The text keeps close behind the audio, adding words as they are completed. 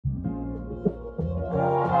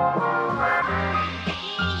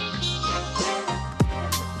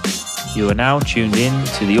You are now tuned in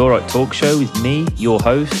to the Alright Talk Show with me, your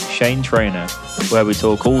host, Shane Trainer, where we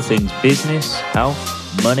talk all things business,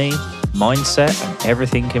 health, money, mindset, and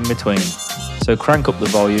everything in between. So crank up the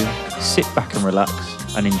volume, sit back and relax,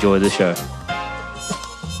 and enjoy the show.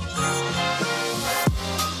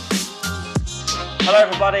 Hello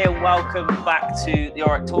everybody and welcome back to the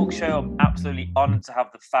Alright Talk Show. I'm absolutely honoured to have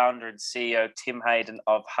the founder and CEO Tim Hayden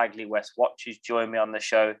of Hagley West Watches join me on the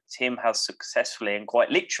show. Tim has successfully and quite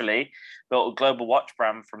literally built a global watch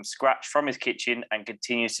brand from scratch from his kitchen and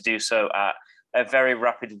continues to do so at a very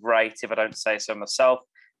rapid rate, if I don't say so myself.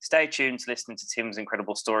 Stay tuned to listen to Tim's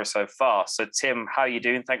incredible story so far. So Tim, how are you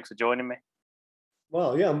doing? Thanks for joining me.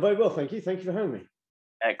 Well, yeah, I'm very well, thank you. Thank you for having me.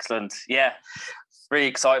 Excellent. Yeah, really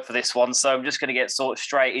excited for this one. So I'm just going to get sort of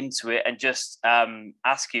straight into it and just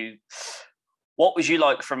ask you, what was you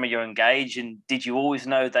like from a young age? And did you always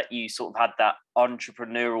know that you sort of had that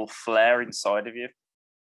entrepreneurial flair inside of you?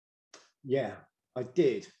 Yeah, I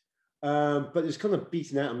did. But it's kind of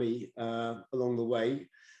beaten out of me along the way.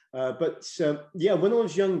 Yeah, when I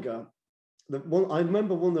was younger, I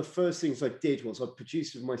remember one of the first things I did was I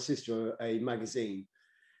produced with my sister a magazine.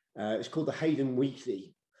 It's called the Hayden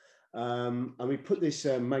Weekly. And we put this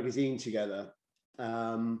magazine together.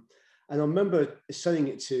 And I remember selling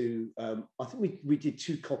it to, I think we did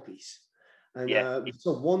 2 copies. And I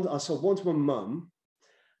sold one to my mum,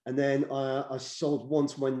 and then I sold one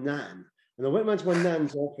to my nan. And I went round to my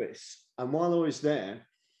nan's office, and while I was there,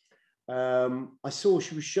 I saw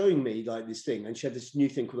she was showing me like this thing, and she had this new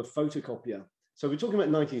thing called a photocopier. So we're talking about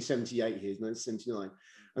 1978 here, 1979.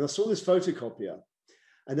 And I saw this photocopier.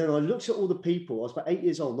 And then I looked at all the people. I was about 8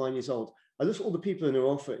 years old, 9 years old. I looked at all the people in her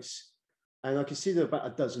office, and I could see there were about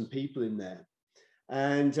a dozen people in there.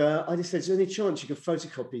 And I just said, "Is there any chance you could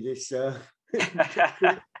photocopy this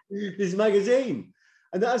this magazine?"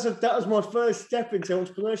 And that was my first step into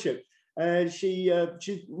entrepreneurship. And she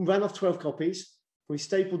ran off 12 copies. We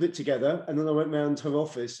stapled it together, and then I went round to her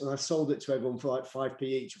office and I sold it to everyone for like 5p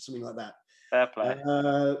each or something like that. Fair play.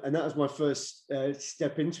 And that was my first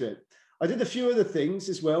step into it. I did a few other things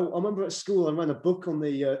as well. I remember at school I ran a book on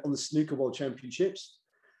the snooker world championships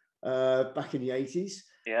back in the 80s.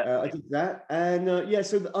 Yeah, I did that, and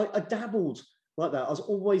so I dabbled like that. I was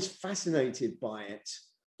always fascinated by it.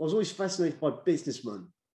 I was always fascinated by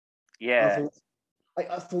businessmen. Yeah.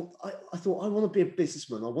 I thought I want to be a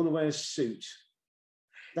businessman. I want to wear a suit.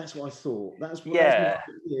 That's what I thought. That's my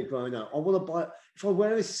idea growing up. I want to buy. If I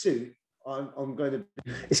wear a suit, I'm going to.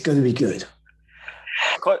 It's going to be good.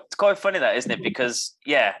 It's quite funny that, isn't it? Because,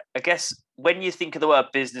 I guess when you think of the word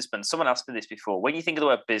businessman, someone asked me this before, when you think of the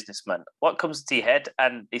word businessman, what comes to your head?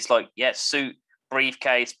 And it's like, suit,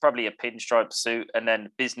 briefcase, probably a pinstripe suit, and then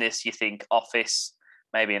business, you think office,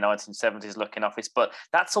 maybe a 1970s looking office. But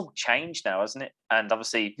that's all changed now, hasn't it? And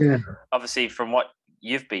obviously from what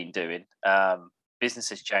you've been doing, business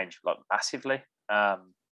has changed like massively.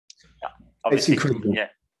 It's incredible. Yeah.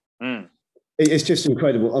 Mm. It's just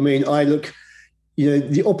incredible. I mean, I look...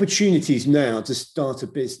 the opportunities now to start a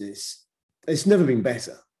business, it's never been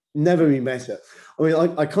better. Never been better. I mean,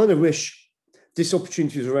 I kind of wish this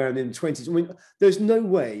opportunity was around in the 20s. I mean, there's no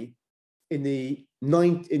way in the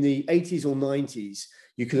 80s or 90s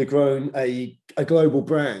you could have grown a global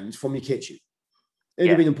brand from your kitchen. It would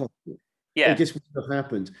have been impossible. Yeah. It just wouldn't have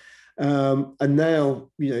happened. And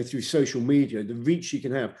now, through social media, the reach you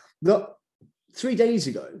can have. Look, 3 days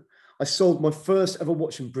ago, I sold my first ever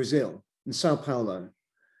watch in Brazil, in Sao Paulo,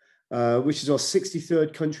 which is our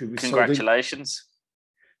 63rd country. Congratulations.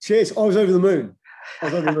 Cheers. I was over the moon.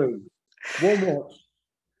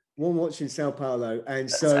 One watch in Sao Paulo. And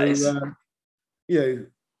that's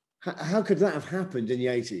how could that have happened in the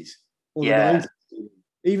 80s or the 90s?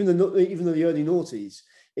 Even the early noughties,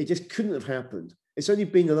 it just couldn't have happened. It's only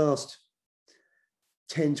been the last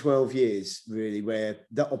 10, 12 years, really, where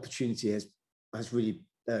that opportunity has really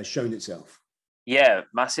shown itself. Yeah,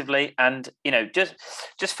 massively. And,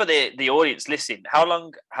 just for the audience listening, how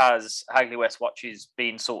long has Hagley West Watches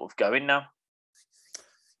been sort of going now?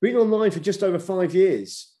 Been online for just over 5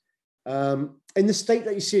 years. In the state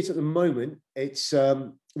that you see it at the moment, it's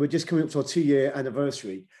we're just coming up to our 2-year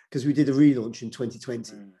anniversary because we did a relaunch in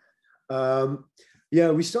 2020.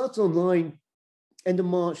 We started online end of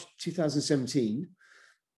March 2017.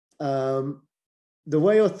 The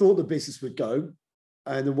way I thought the business would go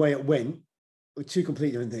and the way it went were 2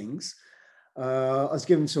 completely different things. I was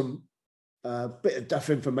given some bit of duff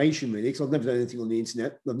information, really, because I've never done anything on the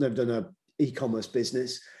internet. I've never done an e-commerce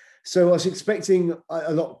business. So I was expecting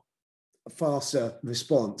a lot faster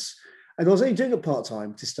response. And I was only doing it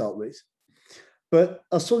part-time to start with. But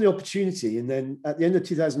I saw the opportunity. And then at the end of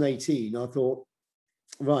 2018, I thought,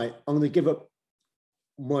 right, I'm going to give up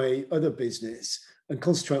my other business and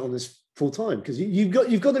concentrate on this full time, because you've got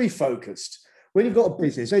to be focused. When you've got a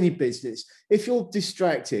business, any business, if you're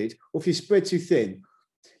distracted or if you're spread too thin,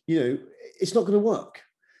 it's not going to work.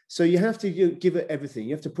 So you have to give it everything.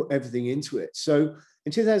 You have to put everything into it. So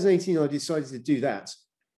in 2018, I decided to do that.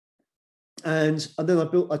 And then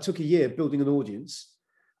I took a year building an audience.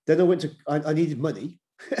 Then I needed money.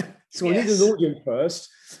 So I needed an audience first.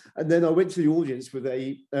 And then I went to the audience with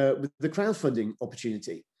the crowdfunding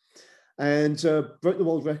opportunity, and broke the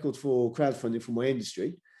world record for crowdfunding for my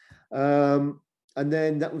industry. And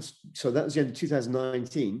then that was the end of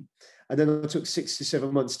 2019. And then I took 6 to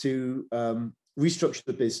 7 months to restructure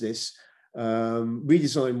the business,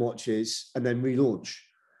 redesign watches, and then relaunch.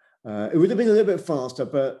 It would have been a little bit faster,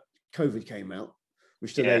 but COVID came out,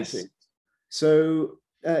 which delayed things. So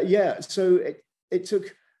it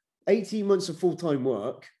took 18 months of full-time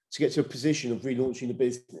work to get to a position of relaunching the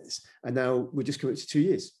business, and now we're just coming to 2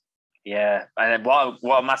 years. Yeah, and what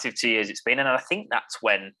a massive 2 years it's been, and I think that's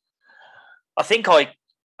when I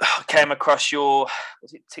came across I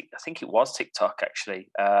think it was TikTok actually,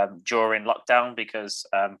 during lockdown, because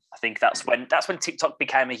I think that's when TikTok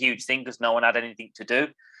became a huge thing, because no one had anything to do,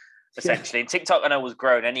 essentially. And TikTok I know was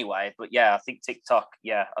growing anyway, but I think TikTok,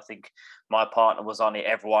 I think my partner was on it,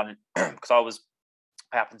 everyone, because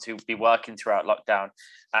I happened to be working throughout lockdown,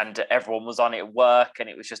 and everyone was on it at work, and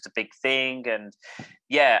it was just a big thing. And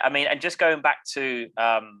and just going back to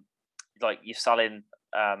like you're selling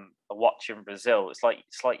a watch in Brazil, it's like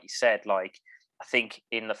you said, like I think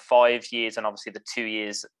in the 5 years and obviously the 2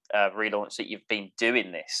 years relaunch that you've been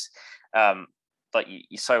doing this, like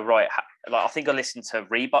you're so right. Like I think I listened to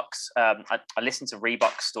Reebok's. I listened to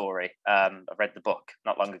Reebok's story. I read the book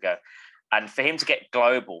not long ago, and for him to get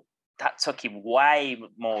global, that took him way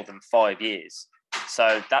more than 5 years.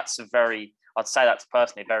 So that's I'd say that's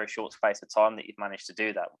personally a very short space of time that you've managed to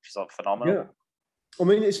do that, which is phenomenal. Yeah. I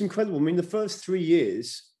mean, it's incredible. I mean, the first 3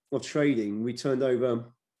 years of trading, we turned over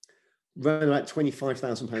around about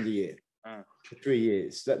 £25,000 a year for 3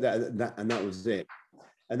 years. That was it.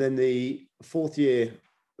 And then the fourth year,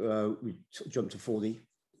 we jumped to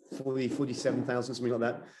 47,000, something like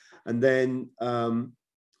that. And then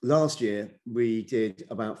last year we did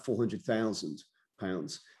about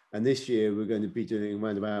 £400,000, and this year we're going to be doing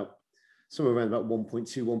somewhere around about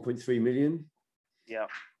 1.2, 1.3 million. Yeah.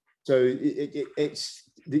 So it's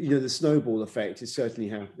the snowball effect is certainly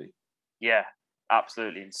happening. Yeah,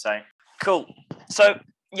 absolutely insane. Cool. So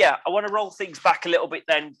I want to roll things back a little bit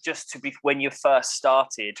then, just to be when you first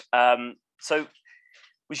started. So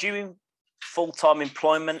was you in full-time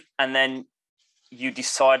employment, and then you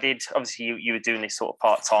decided, obviously you were doing this sort of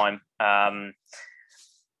part-time,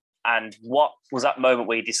 and what was that moment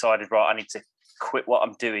where you decided, right, I need to quit what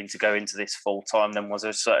I'm doing to go into this full-time? Then was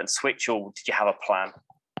there a certain switch, or did you have a plan?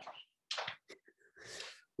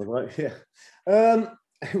 Right, yeah. It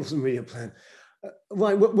wasn't really a plan.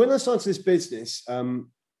 Right, when I started this business,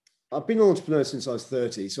 I've been an entrepreneur since I was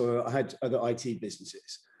 30, so I had other IT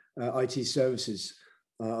businesses, IT services.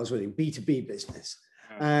 I was running B2B business,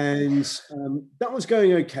 and that was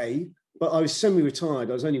going okay, but I was semi-retired.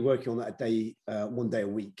 I was only working on that 1 day a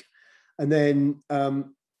week. And then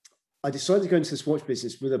I decided to go into this watch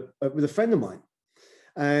business with a friend of mine.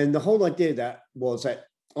 And the whole idea of that was that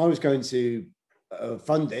I was going to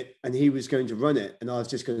fund it, and he was going to run it, and I was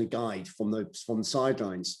just going to guide from the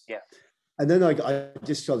sidelines. Yeah. And then I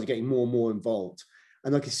just started getting more and more involved,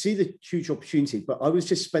 and I could see the huge opportunity, but I was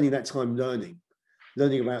just spending that time learning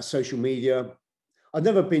about social media. I'd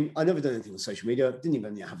never done anything on social media. I didn't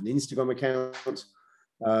even have an Instagram account.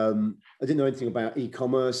 I didn't know anything about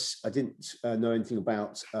e-commerce. I didn't know anything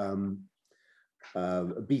about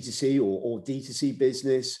B2C or D2C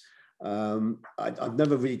business. I've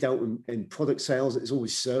never really dealt in product sales. It's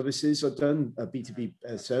always services I've done,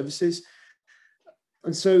 B2B services.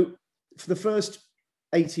 And so for the first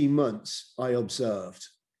 18 months, I observed,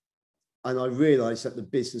 and I realized that the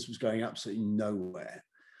business was going absolutely nowhere,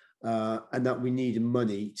 and that we needed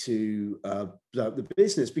money to blow up the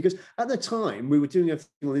business, because at the time we were doing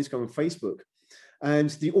everything on Instagram and Facebook, and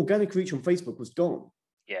the organic reach on Facebook was gone.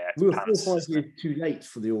 Yeah, we were 4 or 5 years too late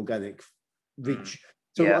for the organic reach.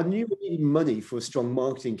 So I knew we needed money for a strong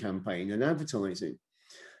marketing campaign and advertising.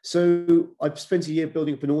 So I spent a year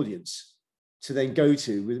building up an audience to then go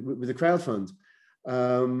to with a crowdfund.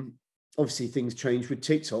 Obviously, things changed with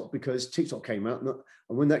TikTok, because TikTok came out, and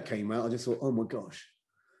when that came out, I just thought, oh my gosh,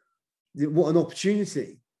 what an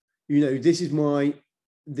opportunity! This is my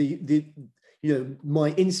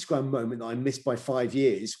my Instagram moment that I missed by 5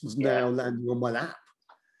 years was now landing on my lap.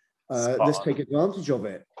 Let's take advantage of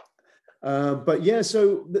it. But yeah,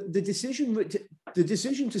 so the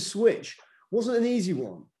decision to switch wasn't an easy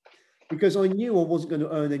one, because I knew I wasn't going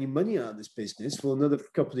to earn any money out of this business for another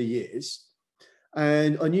couple of years.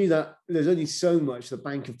 And I knew that there's only so much the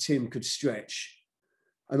Bank of Tim could stretch.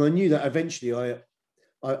 And I knew that eventually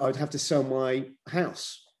I'd have to sell my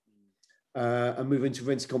house and move into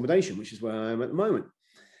rent accommodation, which is where I am at the moment.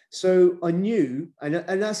 So I knew,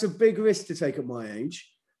 and that's a big risk to take at my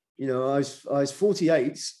age. You know, I was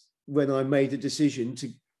 48 when I made the decision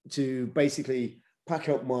to basically pack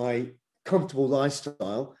up my comfortable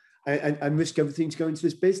lifestyle and risk everything to go into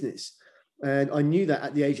this business. And I knew that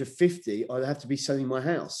at the age of 50, I'd have to be selling my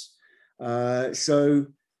house. So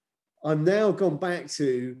I'm now gone back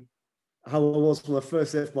to how I was when I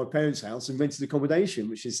first left my parents' house and rented accommodation,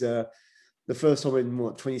 which is the first time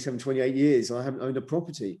in 27, 28 years I haven't owned a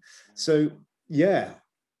property. So yeah,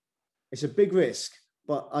 it's a big risk,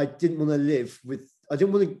 but I didn't want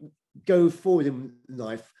to go forward in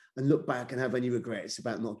life and look back and have any regrets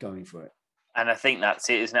about not going for it. And I think that's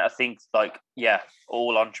it, isn't it? I think,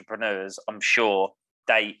 all entrepreneurs, I'm sure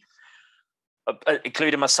they,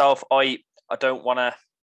 including myself, I don't want to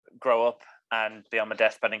grow up and be on my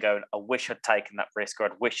deathbed and going, I wish I'd taken that risk, or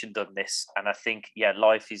I'd wish I'd done this. And I think,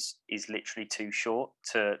 life is literally too short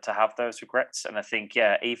to have those regrets. And I think,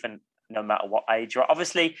 even no matter what age you're,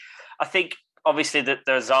 obviously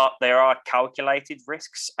that there are calculated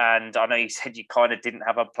risks. And I know you said you kind of didn't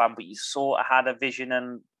have a plan, but you sort of had a vision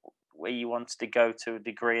and where you wanted to go to a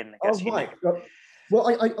degree. And I guess, right. Well,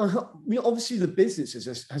 I obviously the business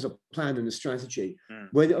has a plan and a strategy.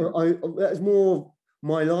 When that's more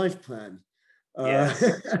my life plan, yes.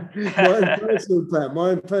 my own personal plan, my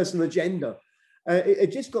own personal agenda.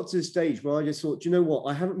 It just got to the stage where I just thought, do you know what?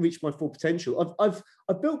 I haven't reached my full potential. I've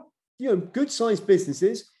built good sized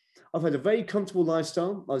businesses. I've had a very comfortable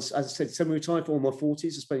lifestyle. As I said, semi-retired for all my 40s. I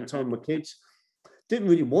spending time with my kids. Didn't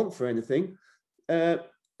really want for anything.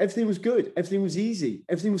 Everything was good. Everything was easy.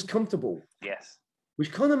 Everything was comfortable. Yes.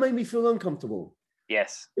 Which kind of made me feel uncomfortable.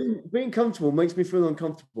 Yes. Being comfortable makes me feel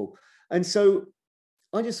uncomfortable. And so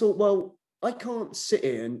I just thought, well, I can't sit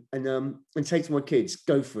here and say to my kids,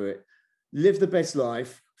 go for it, live the best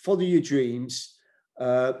life, follow your dreams,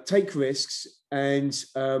 take risks, and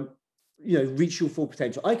reach your full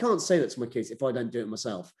potential. I can't say that to my kids if I don't do it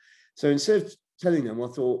myself. So instead of telling them, I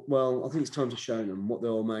thought, well, I think it's time to show them what the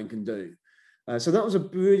old man can do. So that was a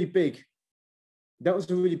really big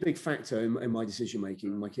factor in my decision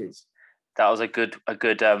making with my kids. That was a good.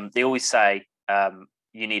 They always say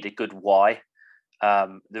you need a good why,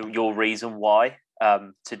 your reason why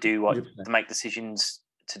to do what 100%. To make decisions,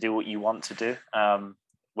 to do what you want to do. To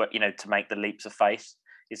make the leaps of faith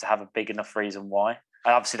is to have a big enough reason why,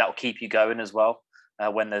 and obviously that will keep you going as well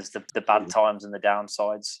when there's the bad times and the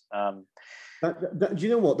downsides. Do you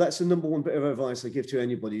know what? That's the number one bit of advice I give to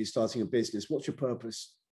anybody who's starting a business. What's your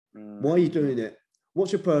purpose? Why are you doing it?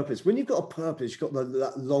 What's your purpose? When you've got a purpose, you've got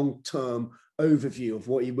that long-term overview of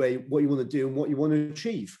what you want to do and what you want to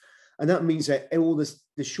achieve. And that means that all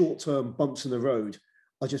the short-term bumps in the road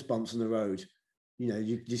are just bumps in the road.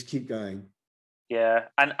 You just keep going. Yeah.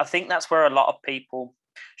 And I think that's where a lot of people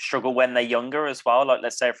struggle when they're younger as well. Like,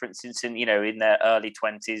 let's say, for instance, in their early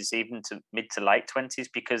 20s, even to mid to late 20s,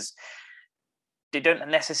 because they don't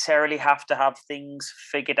necessarily have to have things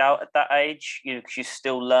figured out at that age, because you're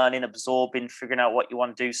still learning, absorbing, figuring out what you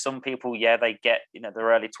want to do. Some people, they get, their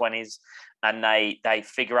early 20s and they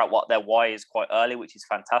figure out what their why is quite early, which is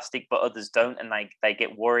fantastic, but others don't. And they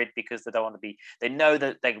get worried because they don't want to they know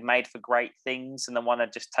that they're made for great things and they want to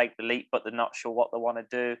just take the leap, but they're not sure what they want to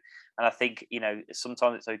do. And I think,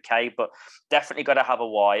 sometimes it's okay, but definitely got to have a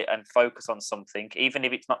why and focus on something, even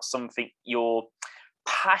if it's not something you're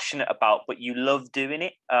passionate about but you love doing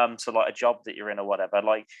it, so like a job that you're in or whatever,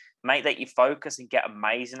 like make that you focus and get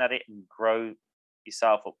amazing at it and grow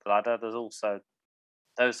yourself up the ladder. There's also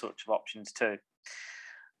those sorts of options too.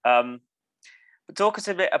 But talk us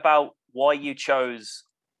a bit about why you chose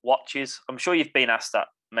watches. I'm sure you've been asked that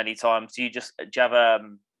many times. Do you have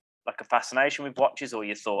like a fascination with watches, or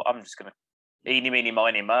you thought, I'm just gonna eeny meeny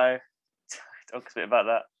miny mo? Talk us a bit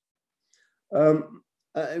about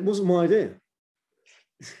that. It wasn't my idea.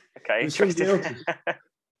 Okay, it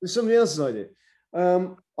was somebody else's idea.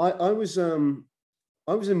 I was in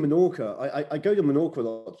Menorca. I go to Menorca a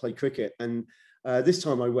lot to play cricket, and this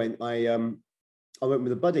time I went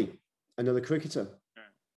with a buddy, another cricketer,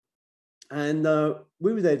 and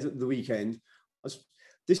we were there the weekend.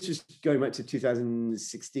 This was going back to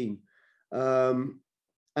 2016,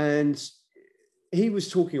 and he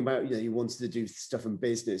was talking about, he wanted to do stuff in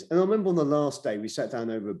business. And I remember on the last day, we sat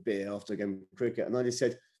down over a beer after a game of cricket, and I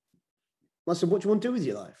said, what do you want to do with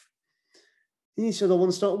your life? And he said, I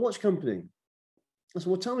want to start a watch company. I said,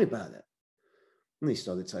 well, tell me about it. And he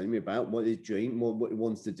started telling me about what his dream, what he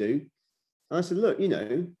wants to do. And I said, look,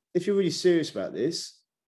 if you're really serious about this,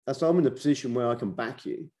 that's I'm in a position where I can back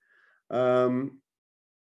you.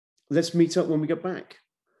 Let's meet up when we get back.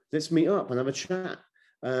 Let's meet up and have a chat.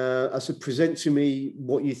 I said, present to me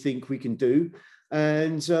what you think we can do,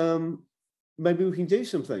 and maybe we can do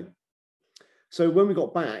something. So when we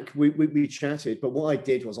got back, we chatted. But what I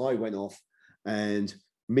did was I went off, and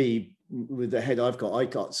me, with the head I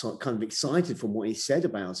got kind of excited from what he said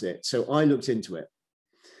about it. So I looked into it.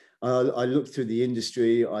 I looked through the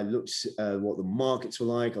industry. I looked what the markets were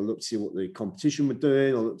like. I looked to see what the competition were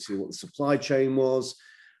doing. I looked to see what the supply chain was.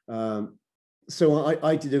 So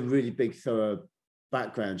I did a really big, thorough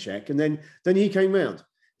background check, and then he came round.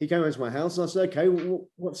 He came round to my house, and I said, "Okay,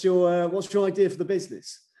 what's your idea for the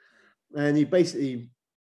business?" And he basically,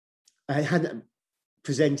 I hadn't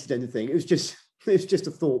presented anything. It was just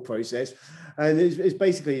a thought process, and it's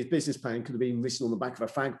basically his business plan could have been written on the back of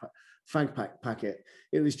a fag packet.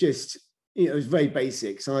 It was just, it was very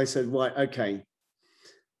basic. So I said, right, okay,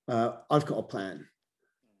 I've got a plan.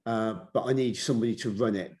 But I need somebody to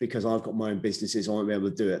run it because I've got my own businesses. I won't be able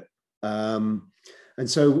to do it. And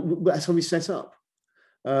so that's how we set up.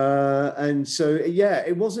 And so, yeah,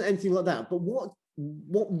 it wasn't anything like that. But what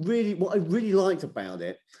I really liked about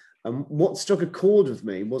it, and what struck a chord with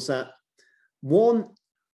me, was that, one,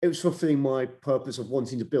 it was fulfilling my purpose of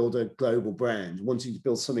wanting to build a global brand, wanting to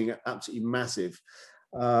build something absolutely massive.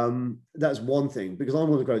 That's one thing, because I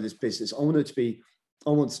want to grow this business. I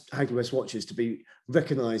want Hagley West watches to be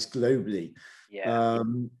recognized globally. Yeah.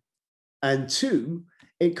 And two,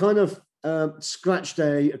 it kind of scratched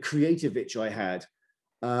a creative itch I had.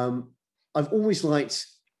 I've always liked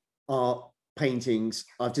art, paintings.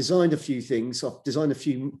 I've designed a few things. I've designed a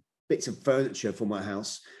few bits of furniture for my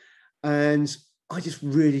house. And I just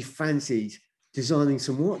really fancied designing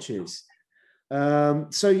some watches.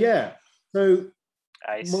 So yeah, so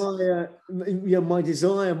Nice. my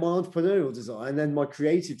desire, my entrepreneurial desire, and then my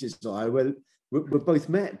creative desire were both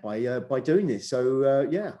met by doing this. So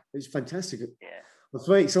yeah, it's fantastic. Yeah, I was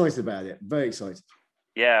very excited about it. Very excited.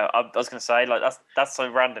 yeah. I was going to say, like, that's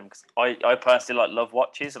so random, because I personally love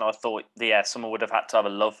watches, and I thought, yeah, someone would have had to have a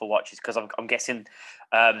love for watches, because I'm guessing.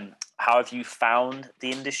 How have you found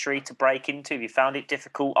the industry to break into? Have you found it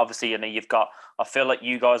difficult? Obviously, I feel like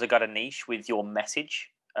you guys have got a niche with your message.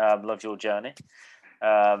 Love your journey.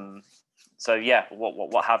 So yeah,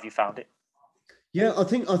 what have you found it? Yeah, I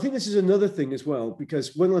think this is another thing as well,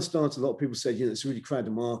 because when I started, a lot of people said, it's a really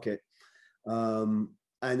crowded market.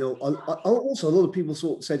 And also a lot of people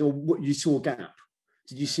said, "Oh, what, you saw a gap?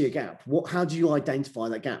 Did you see a gap? How do you identify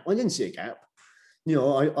that gap?" I didn't see a gap.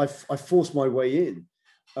 I forced my way in.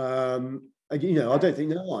 I don't think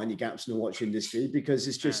there are any gaps in the watch industry, because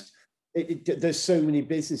it's just there's so many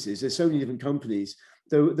businesses, there's so many different companies.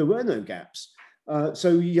 There were no gaps,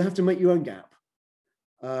 so you have to make your own gap.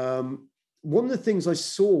 One of the things I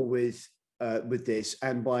saw with this,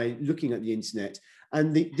 and by looking at the internet,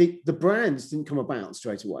 and the brands didn't come about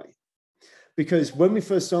straight away, because when we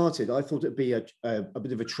first started, I thought it'd be a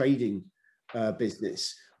bit of a trading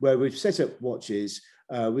business where we've set up watches.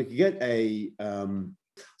 We could get a.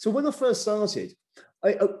 So when I first started,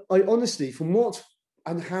 I honestly, from what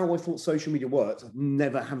and how I thought social media worked,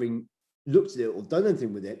 never having looked at it or done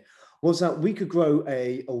anything with it, was that we could grow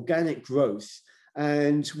a organic growth,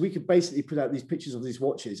 and we could basically put out these pictures of these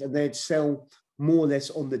watches, and they'd sell more or less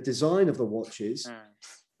on the design of the watches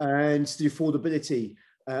and the affordability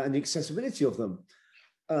and the accessibility of them.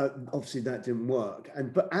 Obviously that didn't work.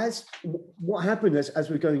 But what happened as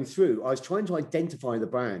we're going through, I was trying to identify the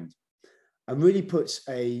brand and really put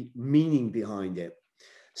a meaning behind it.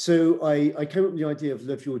 So I came up with the idea of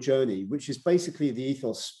Love Your Journey, which is basically the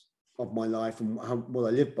ethos of my life and what I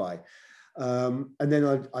live by. And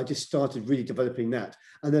then I just started really developing that.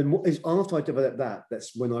 And then after I developed that,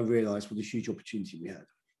 that's when I realized what a huge opportunity we had.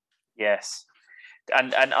 Yes.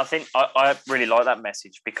 And I think I really like that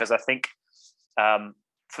message, because I think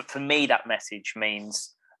for me, that message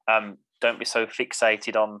means don't be so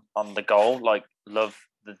fixated on the goal, like love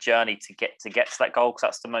the journey to get to that goal, because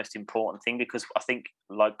that's the most important thing. Because I think,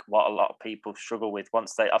 like what a lot of people struggle with,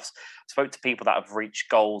 I've spoke to people that have reached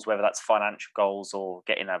goals, whether that's financial goals or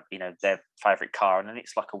getting their favorite car, and then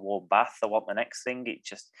it's like a warm bath. They want the next thing. It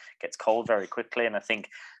just gets cold very quickly. And I think,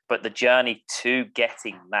 but the journey to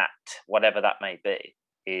getting that, whatever that may be,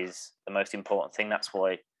 is the most important thing. That's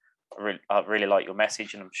why I really like your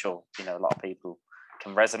message, and I'm sure a lot of people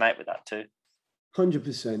can resonate with that too.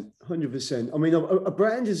 100%. I mean, a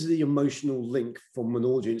brand is the emotional link from an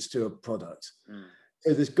audience to a product.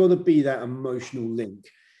 So there's got to be that emotional link.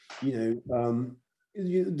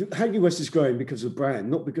 Hagley West is growing because of the brand,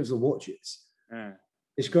 not because of the watches.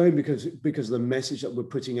 It's growing because of the message that we're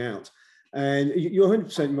putting out. And you're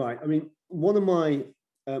 100% right. I mean, one of my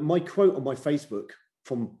quote on my Facebook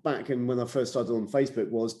from back in when I first started on Facebook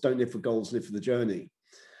was, "Don't live for goals, live for the journey."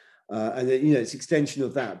 And it's extension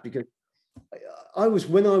of that, because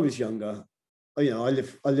when I was younger, I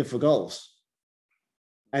live for goals,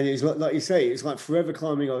 and it's like you say, it's like forever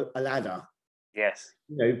climbing a ladder. Yes.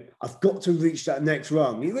 I've got to reach that next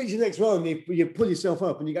rung. You reach the next rung, you pull yourself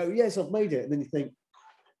up, and you go, "Yes, I've made it." And then you think,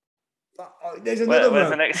 "There's another rung."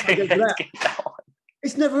 The next thing?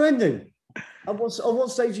 It's never ending. At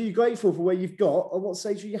what stage are you grateful for where you've got? At what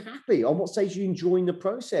stage are you happy? At what stage are you enjoying the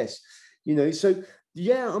process? So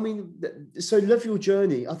yeah, I mean, so love your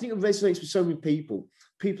journey. I think it resonates with so many people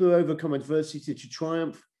who overcome adversity to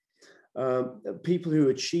triumph, people who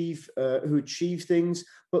achieve things,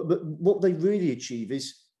 but what they really achieve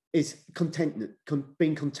is contentment,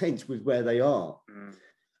 being content with where they are.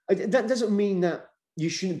 That doesn't mean that you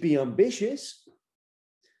shouldn't be ambitious.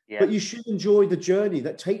 Yeah. But you should enjoy the journey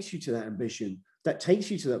that takes you to that ambition, that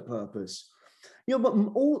takes you to that purpose. But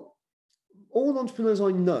all entrepreneurs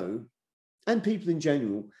I know, and people in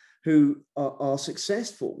general who are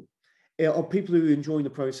successful, are people who are enjoying the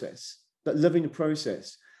process, that loving the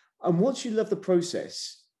process. And once you love the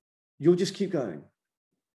process, you'll just keep going.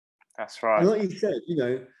 That's right. And like you said,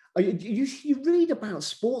 you read about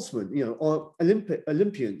sportsmen, or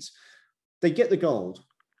Olympians, they get the gold.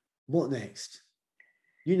 What next?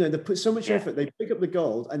 They put so much effort, they pick up the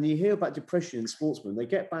gold, and you hear about depression in sportsmen. They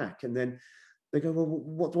get back and then they go, "Well,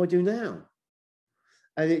 what do I do now?"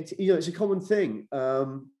 And it's a common thing.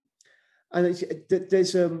 And there's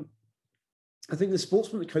I think the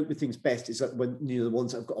sportsmen that cope with things best is that when the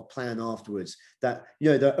ones that have got a plan afterwards, that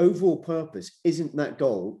their overall purpose isn't that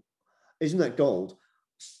gold,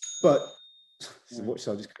 but watch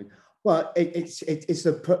I just going. But it's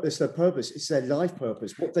their purpose. It's their life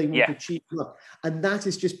purpose, what they want to achieve, and that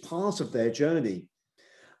is just part of their journey.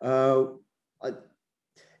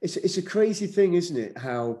 It's a crazy thing, isn't it?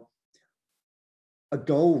 How a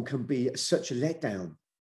goal can be such a letdown.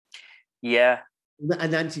 Yeah.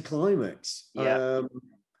 An anticlimax. Yeah.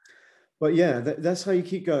 But yeah, that's how you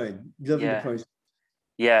keep going, loving the process.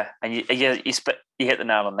 Yeah, and you hit the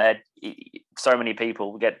nail on the head. So many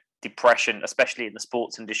people get depression, especially in the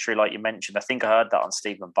sports industry, like you mentioned. I think I heard that on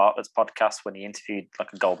Stephen Bartlett's podcast when he interviewed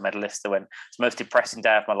like a gold medalist. That went, "It's the most depressing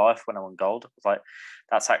day of my life when I won gold." I was like,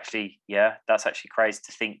 that's actually crazy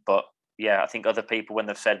to think. But yeah, I think other people, when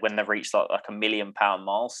they've reached like $1 million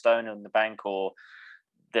milestone in the bank, or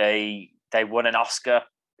they won an Oscar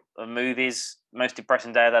of movies, most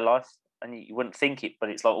depressing day of their life, and you wouldn't think it, but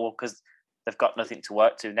it's like, well, because they've got nothing to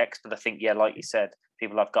work to next. But I think, like you said,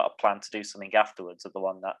 people have got a plan to do something afterwards are the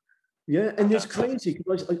one that. Yeah, and it's crazy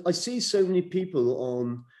because I see so many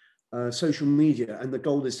people on social media, and the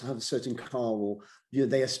goal is to have a certain car, or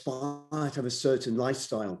they aspire to have a certain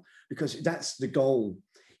lifestyle because that's the goal.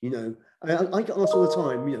 I get asked all the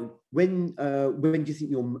time, when do you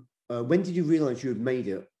think when did you realize you had made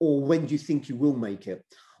it, or when do you think you will make it,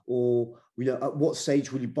 or at what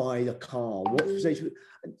stage will you buy a car? What stage?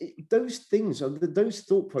 Those things, those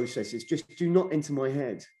thought processes, just do not enter my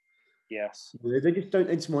head. Yes, they just don't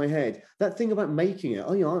enter my head. That thing about making it,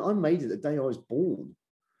 I made it the day I was born.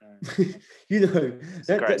 That's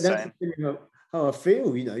the thing how I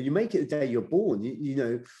feel. You make it the day you're born.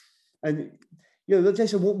 And they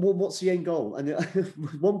said, what's the end goal? And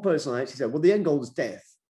one person actually said, well, the end goal is death.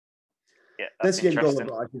 Yeah, that's the end goal of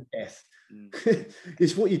life, is death.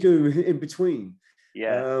 It's what you do in between.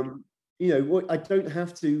 Yeah. I don't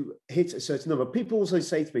have to hit a certain number. People also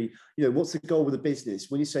say to me, what's the goal with the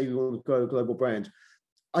business? When you say you want to grow a global brand,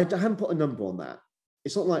 I haven't put a number on that.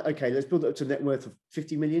 It's not like, okay, let's build it up to a net worth of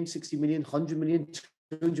 50 million, 60 million, 100 million,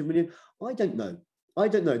 200 million. I don't know.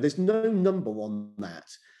 There's no number on that.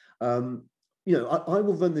 I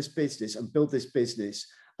will run this business and build this business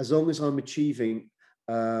as long as I'm achieving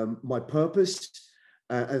my purpose,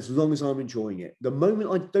 as long as I'm enjoying it. The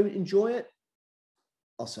moment I don't enjoy it,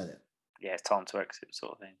 I'll sell it. Yeah, it's time to exit,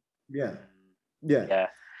 sort of thing. Yeah.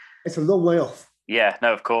 It's a long way off. Yeah,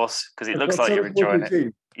 no, of course, because it looks like you're enjoying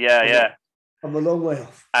it. Yeah. I'm a long way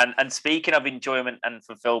off. And speaking of enjoyment and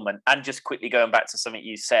fulfillment, and just quickly going back to something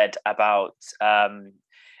you said about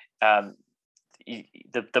the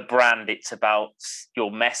brand, it's about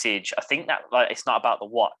your message. I think that it's not about the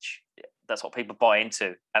watch. That's what people buy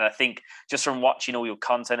into. And I think just from watching all your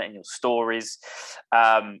content and your stories,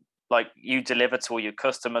 like you deliver to all your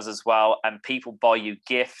customers as well, and people buy you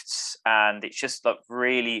gifts, and it's just like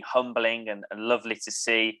really humbling and lovely to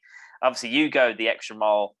see. Obviously, you go the extra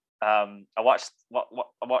mile. I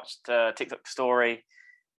watched a TikTok story.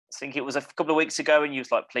 I think it was a couple of weeks ago, and you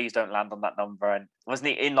was like, "Please don't land on that number." And wasn't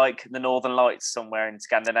it in like the Northern Lights somewhere in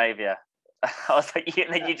Scandinavia? I was like,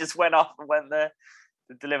 and then you just went off and went there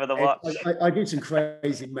to deliver the watch. I do some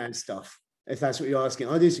crazy mad stuff. If that's what you're asking,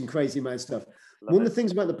 I do some crazy mad stuff. One of the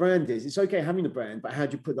things about the brand is it's okay having the brand, but how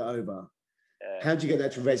do you put that over? How do you get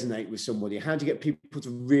that to resonate with somebody? How do you get people to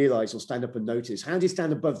realize or stand up and notice? How do you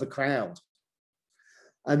stand above the crowd?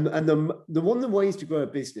 And one of the ways to grow a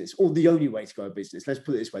business, or the only way to grow a business, let's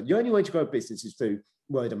put it this way, the only way to grow a business is through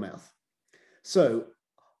word of mouth. So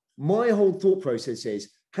my whole thought process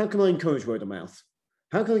is, how can I encourage word of mouth?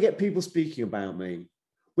 How can I get people speaking about me?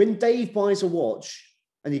 When Dave buys a watch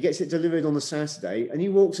and he gets it delivered on a Saturday and he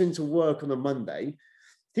walks into work on a Monday,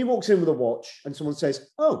 he walks in with a watch and someone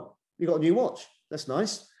says, "Oh, you got a new watch. That's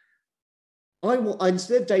nice."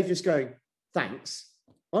 Instead of Dave just going, "Thanks,"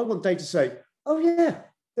 I want Dave to say, "Oh yeah,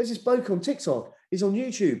 there's this bloke on TikTok. He's on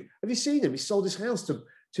YouTube. Have you seen him? He sold his house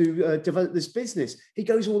to develop this business. He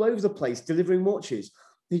goes all over the place delivering watches.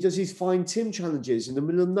 He does these Find Tim challenges in the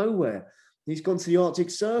middle of nowhere. He's gone to the Arctic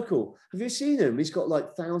Circle. Have you seen him? He's got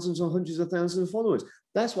like thousands or hundreds of thousands of followers."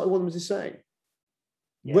 That's what I want him to say.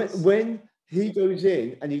 Yes. When he goes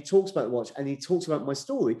in and he talks about the watch and he talks about my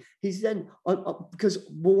story, he's then, because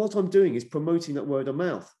what I'm doing is promoting that word of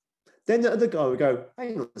mouth. Then the other guy will go,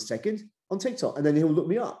 "Hang on a second, on TikTok," and then he'll look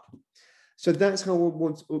me up. So that's how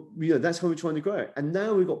that's how we're trying to grow it. And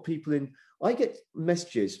now we've got people in. I get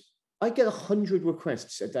messages. I get 100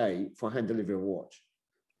 requests a day for hand delivery of a watch,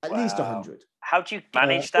 at least 100. How do you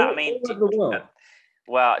manage that? I mean,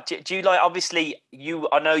 well, do you like? Obviously,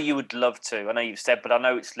 I know you would love to. I know you've said, but I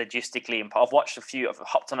know it's logistically impossible. I've watched a few. I've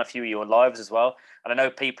hopped on a few of your lives as well, and I know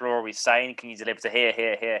people are always saying, "Can you deliver to here,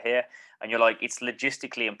 here, here, here?" And you're like, "It's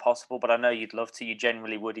logistically impossible," but I know you'd love to. You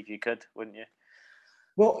generally would if you could, wouldn't you?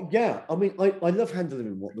 Well, yeah. I mean, I love hand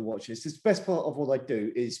delivering the watches. The best part of what I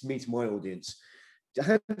do is meet my audience.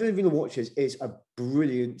 Hand delivering the watches is a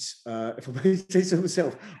brilliant, if I may say so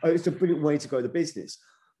myself, it's a brilliant way to grow the business.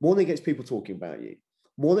 One, it gets people talking about you.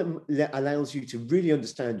 One, that allows you to really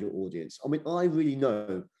understand your audience. I mean, I really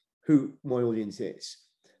know who my audience is,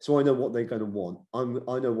 so I know what they're going to want.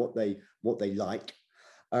 I know what they like,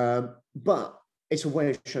 but it's a way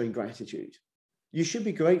of showing gratitude. You should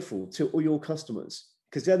be grateful to all your customers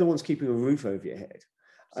because they're the ones keeping a roof over your head,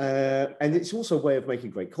 and it's also a way of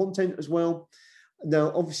making great content as well.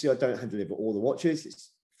 Now, obviously, I don't hand deliver all the watches.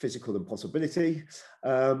 It's physical impossibility,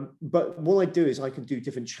 but what I do is I can do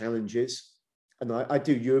different challenges. And I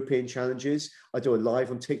do European challenges. I do a live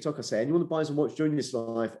on TikTok. I say, anyone who buys a watch during this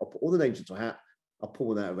live, I'll put all the names into a hat, I'll pull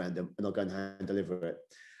one out at random, and I'll go and hand deliver it.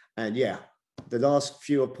 And yeah, the last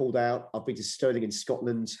few I've pulled out, I've been to Stirling in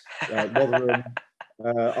Scotland, Rotherham,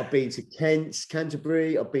 I've been to Kent,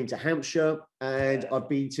 Canterbury, I've been to Hampshire, and I've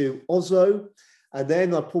been to Oslo. And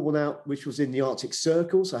then I pulled one out, which was in the Arctic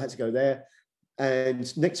Circle, so I had to go there.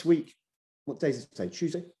 And next week, what day is it today?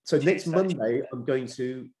 Tuesday. So next Monday, I'm going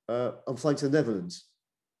to. I'm flying to the Netherlands.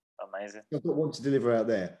 Amazing. I've got one to deliver out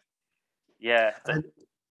there. Yeah. And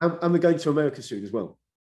we're going to America soon as well.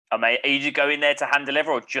 Are you going there to hand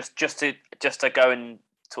deliver, or just to go and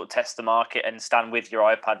sort of test the market and stand with your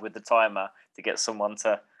iPad with the timer to get someone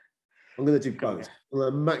to? I'm going to do both. I'm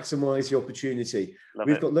going to maximise the opportunity.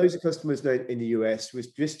 We've got loads of customers now in the US. We're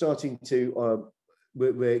just starting to.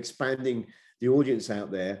 We're expanding the audience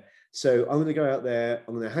out there. So I'm going to go out there,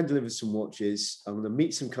 I'm going to hand deliver some watches, I'm going to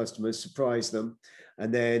meet some customers, surprise them,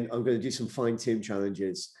 and then I'm going to do some Find Tim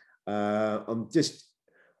challenges. We're just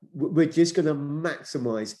going to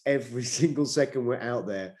maximize every single second we're out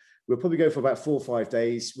there. We'll probably go for about 4 or 5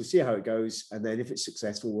 days. We'll see how it goes. And then if it's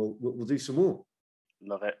successful, we'll do some more.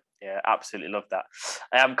 Love it. Yeah, absolutely love that.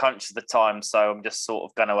 I am conscious of the time, so I'm just sort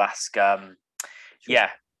of going to ask,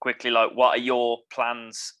 quickly, like, what are your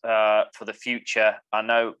plans for the future? I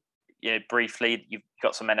know, briefly, you've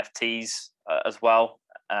got some NFTs as well,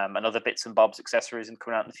 and other bits and bobs, accessories, and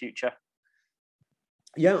coming out in the future.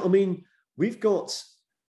 Yeah, I mean, we've got.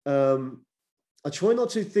 I try not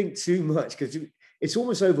to think too much because it's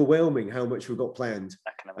almost overwhelming how much we've got planned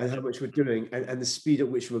and how much we're doing and the speed at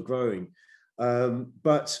which we're growing.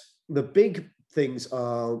 But the big things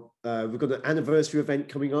are we've got an anniversary event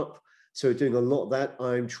coming up, so we're doing a lot of that.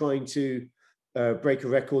 I'm trying to break a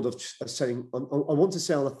record of selling. I want to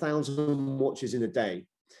sell 1,000 watches in a day.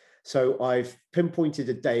 So I've pinpointed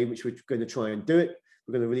a day which we're going to try and do it.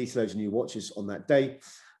 We're going to release loads of new watches on that day.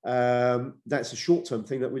 That's a short-term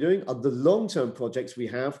thing that we're doing. The long-term projects we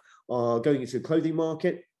have are going into the clothing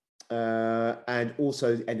market and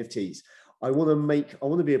also NFTs. I want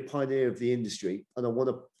to be a pioneer of the industry, and I want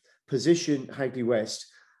to position Hagley West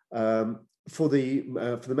for the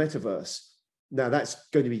metaverse. Now that's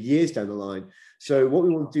going to be years down the line. So what we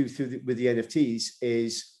want to do with the NFTs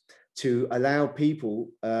is to allow people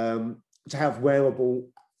to have wearable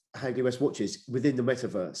Hagley West watches within the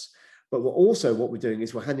metaverse. But what we're doing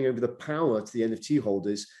is we're handing over the power to the NFT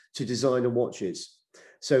holders to design the watches.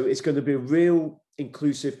 So it's going to be a real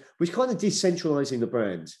inclusive, we're kind of decentralizing the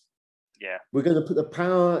brand. Yeah, we're going to put the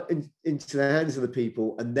power into the hands of the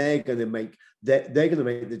people, and they're going to make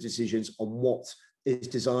the decisions on what is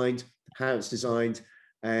designed, how it's designed,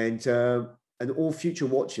 and all future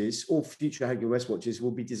Hagley West watches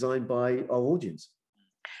will be designed by our audience.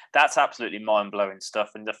 That's absolutely mind-blowing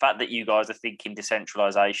stuff, and the fact that you guys are thinking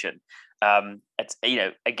decentralization, it's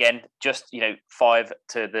again just 5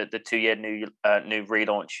 to the 2-year new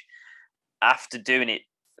relaunch. After doing it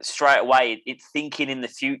straight away, it's thinking in the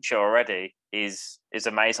future already is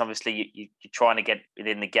amazing. Obviously, you're trying to get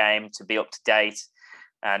within the game to be up to date,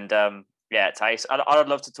 and Tace, I'd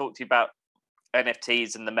love to talk to you about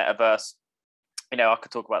NFTs and the metaverse. I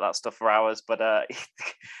could talk about that stuff for hours, but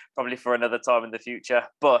probably for another time in the future.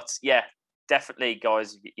 But yeah, definitely,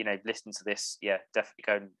 guys, listen to this. Yeah, definitely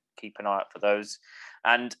go and keep an eye out for those.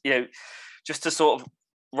 And just to sort of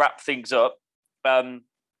wrap things up,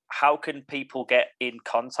 how can people get in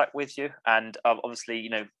contact with you? And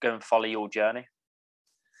obviously, go and follow your journey.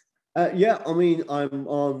 I'm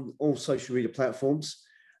on all social media platforms.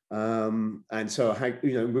 And so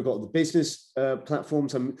we've got the business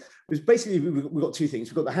platforms, and it's basically we've got two things.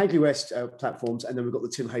 We've got the Hagley West platforms, and then we've got the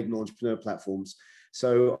Tim Hayden Entrepreneur platforms.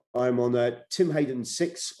 So I'm on Tim Hayden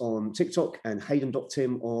 6 on TikTok and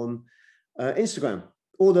Hayden.Tim on Instagram.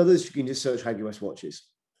 All the others you can just search Hagley West watches.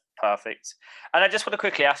 Perfect. And I just want to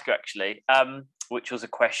quickly ask you, actually, which was a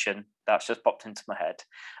question that's just popped into my head.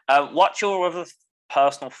 What's your other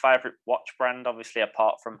personal favorite watch brand, obviously,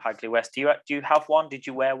 apart from Hagley West? Do you have one? Did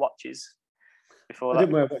you wear watches before that? I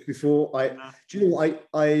didn't wear a watch before. Do you know what?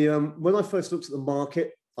 I when I first looked at the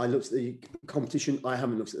market, I looked at the competition. I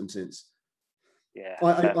haven't looked at them since. Yeah.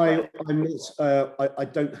 I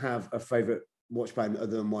don't have a favorite watch brand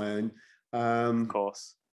other than my own. Of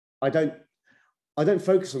course. I don't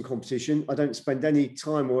focus on competition. I don't spend any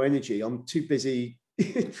time or energy. I'm too busy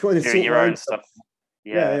trying to doing your own stuff.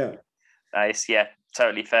 Yeah. Nice. Yeah.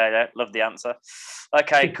 Totally fair. Yeah. Love the answer.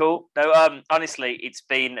 Okay, cool. No, honestly, it's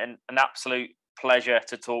been an absolute pleasure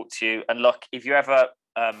to talk to you. And look, if you're ever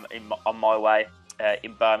on my way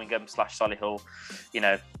in Birmingham / Solihull,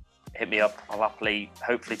 hit me up. I'll hopefully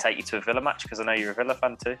take you to a Villa match, because I know you're a Villa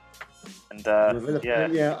fan too. And I've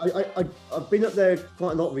been up there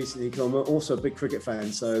quite a lot recently because I'm also a big cricket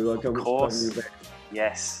fan. So I go. Of course.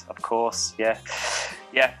 Yes, of course. Yeah.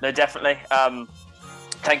 No, definitely.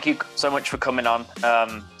 Thank you so much for coming on.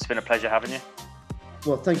 It's been a pleasure having you.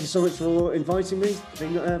 Well, thank you so much for inviting me.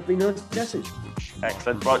 It's been nice chatting.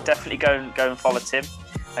 Excellent. Right, definitely go and follow Tim,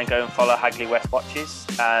 and go and follow Hagley West Watches.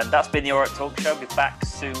 And that's been the Alright Talk Show. We'll be back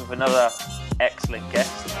soon with another excellent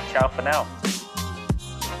guest. Ciao for now.